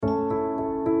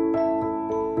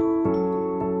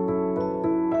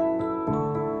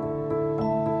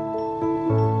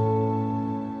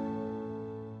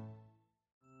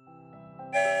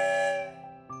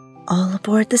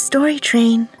aboard the story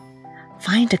train.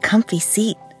 Find a comfy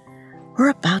seat. We're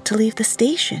about to leave the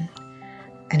station.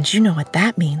 And you know what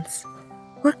that means.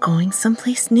 We're going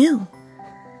someplace new.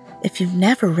 If you've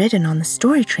never ridden on the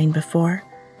story train before,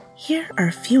 here are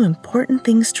a few important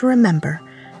things to remember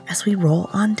as we roll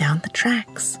on down the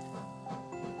tracks.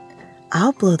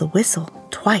 I'll blow the whistle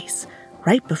twice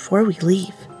right before we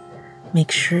leave.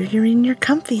 Make sure you're in your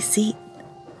comfy seat.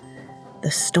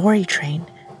 The story train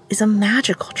is a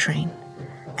magical train,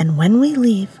 and when we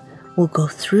leave, we'll go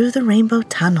through the Rainbow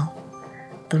Tunnel.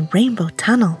 The Rainbow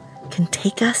Tunnel can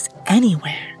take us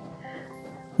anywhere.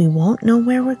 We won't know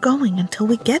where we're going until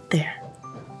we get there.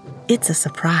 It's a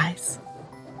surprise.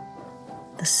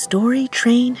 The story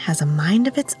train has a mind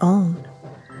of its own.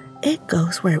 It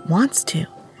goes where it wants to,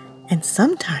 and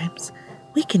sometimes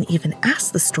we can even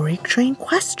ask the story train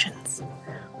questions.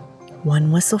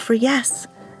 1 whistle for yes,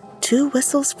 2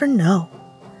 whistles for no.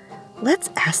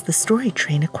 Let's ask the story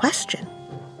train a question.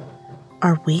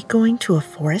 Are we going to a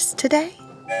forest today?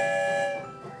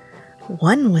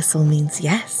 1 whistle means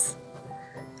yes.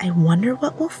 I wonder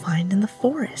what we'll find in the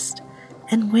forest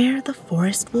and where the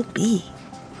forest will be.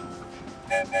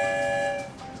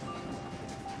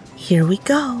 Here we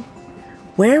go.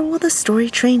 Where will the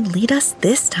story train lead us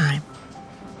this time?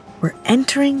 We're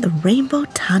entering the Rainbow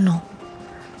Tunnel.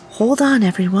 Hold on,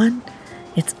 everyone.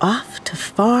 It's off to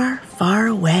far, far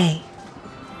away.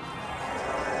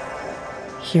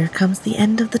 Here comes the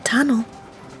end of the tunnel.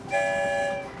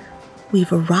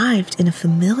 We've arrived in a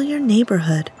familiar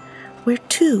neighborhood where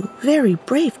 2 very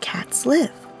brave cats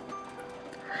live.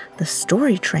 The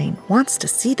story train wants to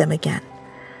see them again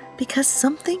because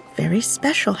something very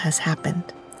special has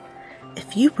happened.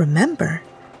 If you remember,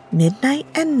 Midnight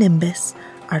and Nimbus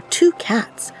are 2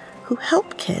 cats who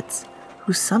help kids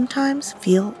who sometimes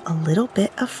feel a little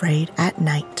bit afraid at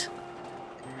night.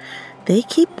 They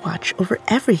keep watch over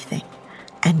everything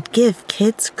and give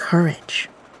kids courage.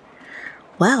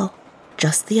 Well,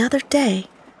 just the other day,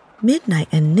 Midnight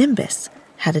and Nimbus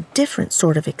had a different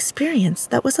sort of experience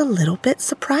that was a little bit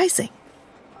surprising.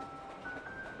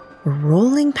 We're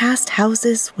rolling past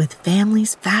houses with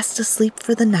families fast asleep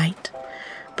for the night,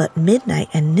 but Midnight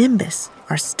and Nimbus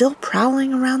are still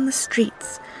prowling around the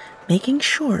streets, making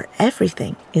sure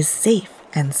everything is safe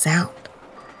and sound.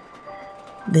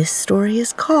 This story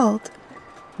is called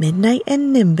Midnight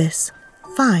and Nimbus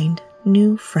Find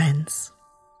New Friends.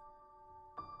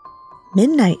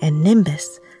 Midnight and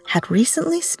Nimbus had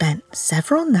recently spent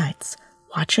several nights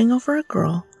watching over a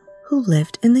girl who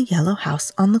lived in the yellow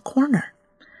house on the corner.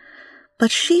 But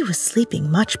she was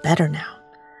sleeping much better now,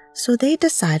 so they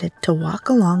decided to walk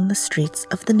along the streets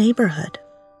of the neighborhood.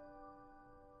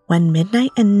 When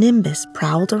Midnight and Nimbus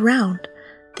prowled around,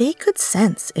 they could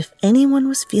sense if anyone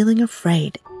was feeling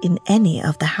afraid in any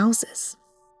of the houses.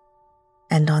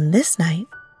 And on this night,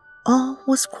 all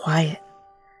was quiet.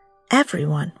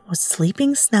 Everyone was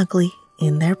sleeping snugly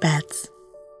in their beds.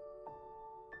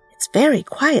 "It's very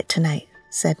quiet tonight,"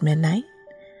 said Midnight.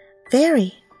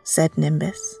 "Very," said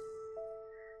Nimbus.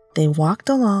 They walked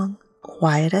along,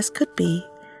 quiet as could be,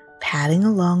 padding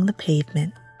along the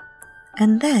pavement.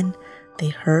 And then they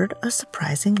heard a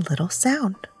surprising little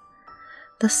sound.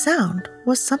 The sound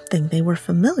was something they were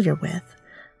familiar with,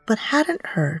 but hadn't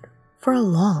heard for a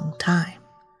long time.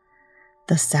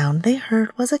 The sound they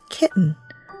heard was a kitten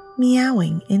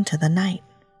meowing into the night.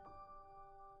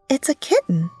 "It's a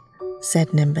kitten,"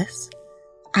 said Nimbus.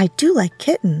 "I do like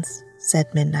kittens,"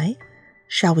 said Midnight.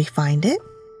 "Shall we find it?"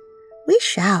 "We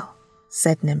shall,"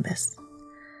 said Nimbus.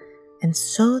 And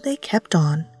so they kept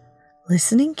on,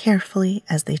 listening carefully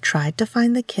as they tried to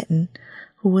find the kitten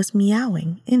who was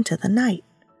meowing into the night.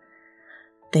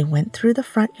 They went through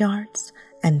the front yards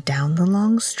and down the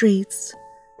long streets,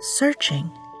 searching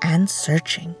and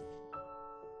searching.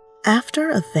 After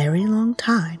a very long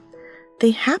time,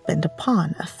 they happened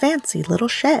upon a fancy little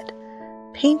shed,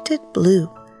 painted blue,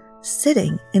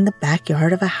 sitting in the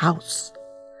backyard of a house.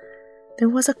 There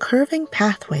was a curving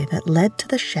pathway that led to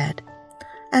the shed,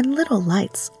 and little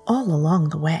lights all along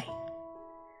the way.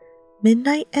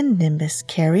 Midnight and Nimbus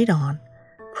carried on,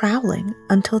 prowling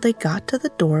until they got to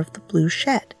the door of the blue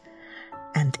shed,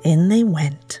 and in they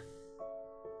went.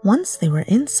 Once they were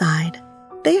inside,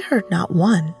 they heard not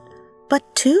 1, but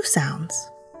 2 sounds.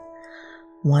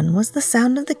 One was the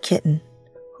sound of the kitten,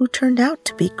 who turned out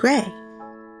to be gray.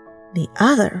 The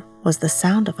other was the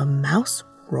sound of a mouse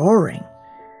roaring,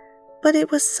 but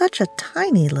it was such a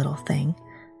tiny little thing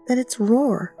that its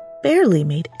roar barely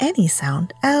made any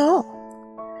sound at all.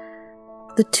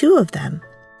 The 2 of them,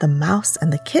 the mouse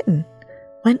and the kitten,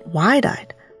 went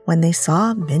wide-eyed when they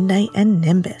saw Midnight and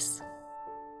Nimbus.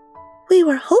 "We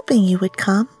were hoping you would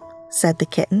come," said the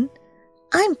kitten.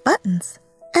 "I'm Buttons,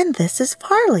 and this is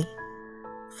Farley.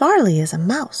 Farley is a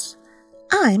mouse.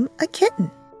 I'm a kitten."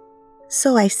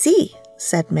 "So I see,"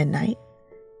 said Midnight.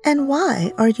 "And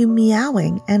why are you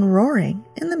meowing and roaring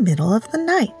in the middle of the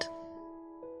night?"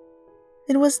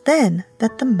 It was then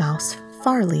that the mouse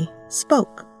Farley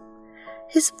spoke.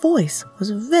 His voice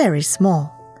was very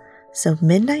small, so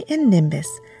Midnight and Nimbus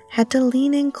had to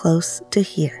lean in close to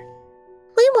hear.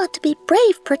 "We want to be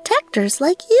brave protectors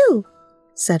like you,"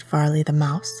 said Farley the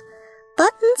mouse.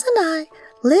 "Buttons and I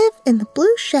live in the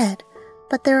blue shed,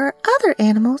 but there are other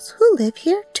animals who live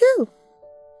here too."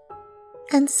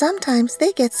 "And sometimes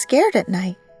they get scared at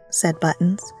night," said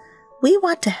Buttons. "We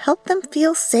want to help them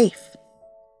feel safe."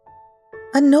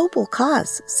 "A noble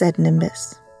cause," said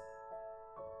Nimbus.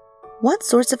 "What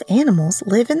sorts of animals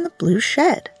live in the blue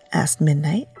shed?" asked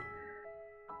Midnight.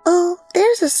 "Oh,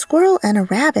 there's a squirrel and a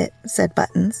rabbit," said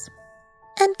Buttons.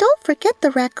 "And don't forget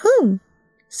the raccoon,"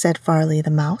 said Farley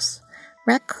the mouse.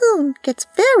 "Raccoon gets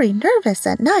very nervous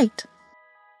at night."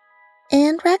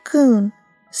 "And raccoon,"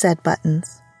 said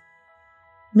Buttons.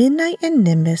 Midnight and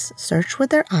Nimbus searched with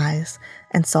their eyes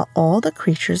and saw all the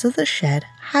creatures of the shed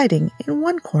hiding in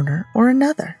one corner or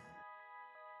another.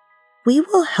 "We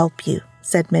will help you,"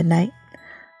 said Midnight.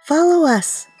 "Follow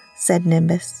us," said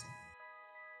Nimbus.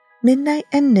 Midnight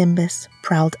and Nimbus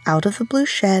prowled out of the blue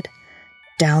shed,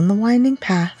 down the winding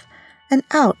path, and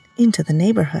out into the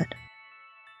neighborhood.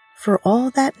 For all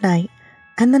that night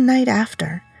and the night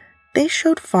after, they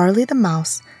showed Farley the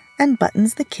mouse and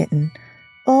Buttons the kitten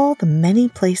all the many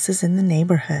places in the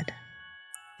neighborhood.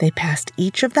 They passed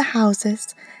each of the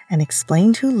houses and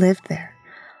explained who lived there,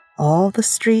 all the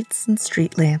streets and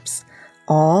street lamps,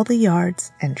 all the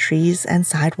yards and trees and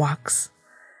sidewalks.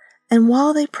 And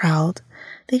while they prowled,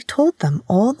 they told them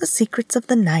all the secrets of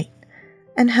the night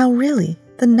and how really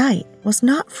the night was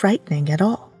not frightening at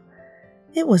all.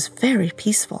 It was very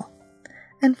peaceful,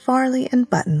 and Farley and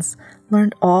Buttons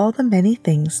learned all the many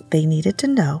things they needed to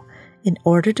know in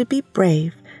order to be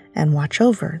brave and watch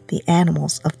over the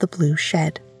animals of the blue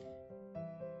shed.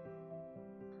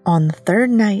 On the third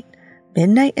night,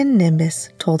 Midnight and Nimbus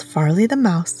told Farley the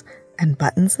mouse and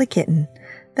Buttons the kitten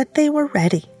that they were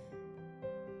ready.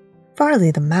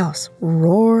 Farley the mouse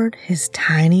roared his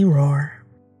tiny roar.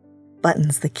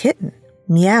 Buttons the kitten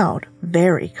meowed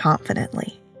very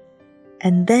confidently.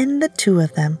 And then the two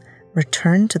of them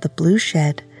returned to the blue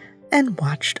shed and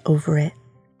watched over it.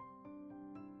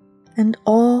 And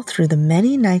all through the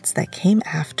many nights that came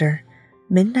after,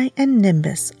 Midnight and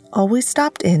Nimbus always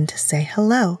stopped in to say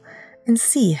hello and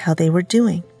see how they were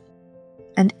doing.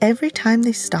 And every time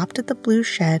they stopped at the blue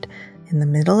shed in the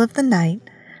middle of the night,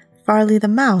 Farley the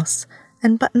mouse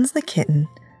and Buttons the kitten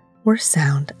were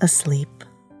sound asleep.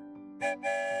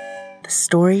 The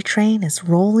story train is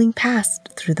rolling past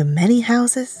through the many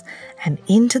houses and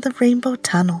into the Rainbow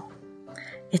Tunnel.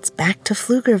 It's back to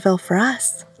Pflugerville for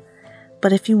us.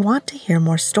 But if you want to hear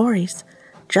more stories,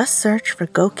 just search for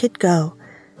Go Kid Go,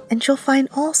 and you'll find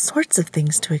all sorts of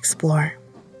things to explore.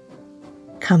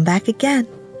 Come back again.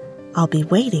 I'll be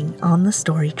waiting on the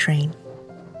story train.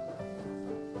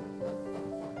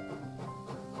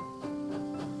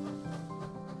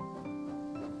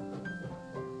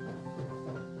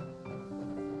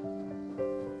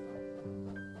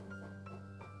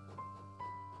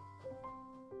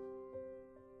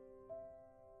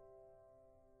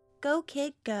 Go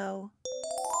Kid Go.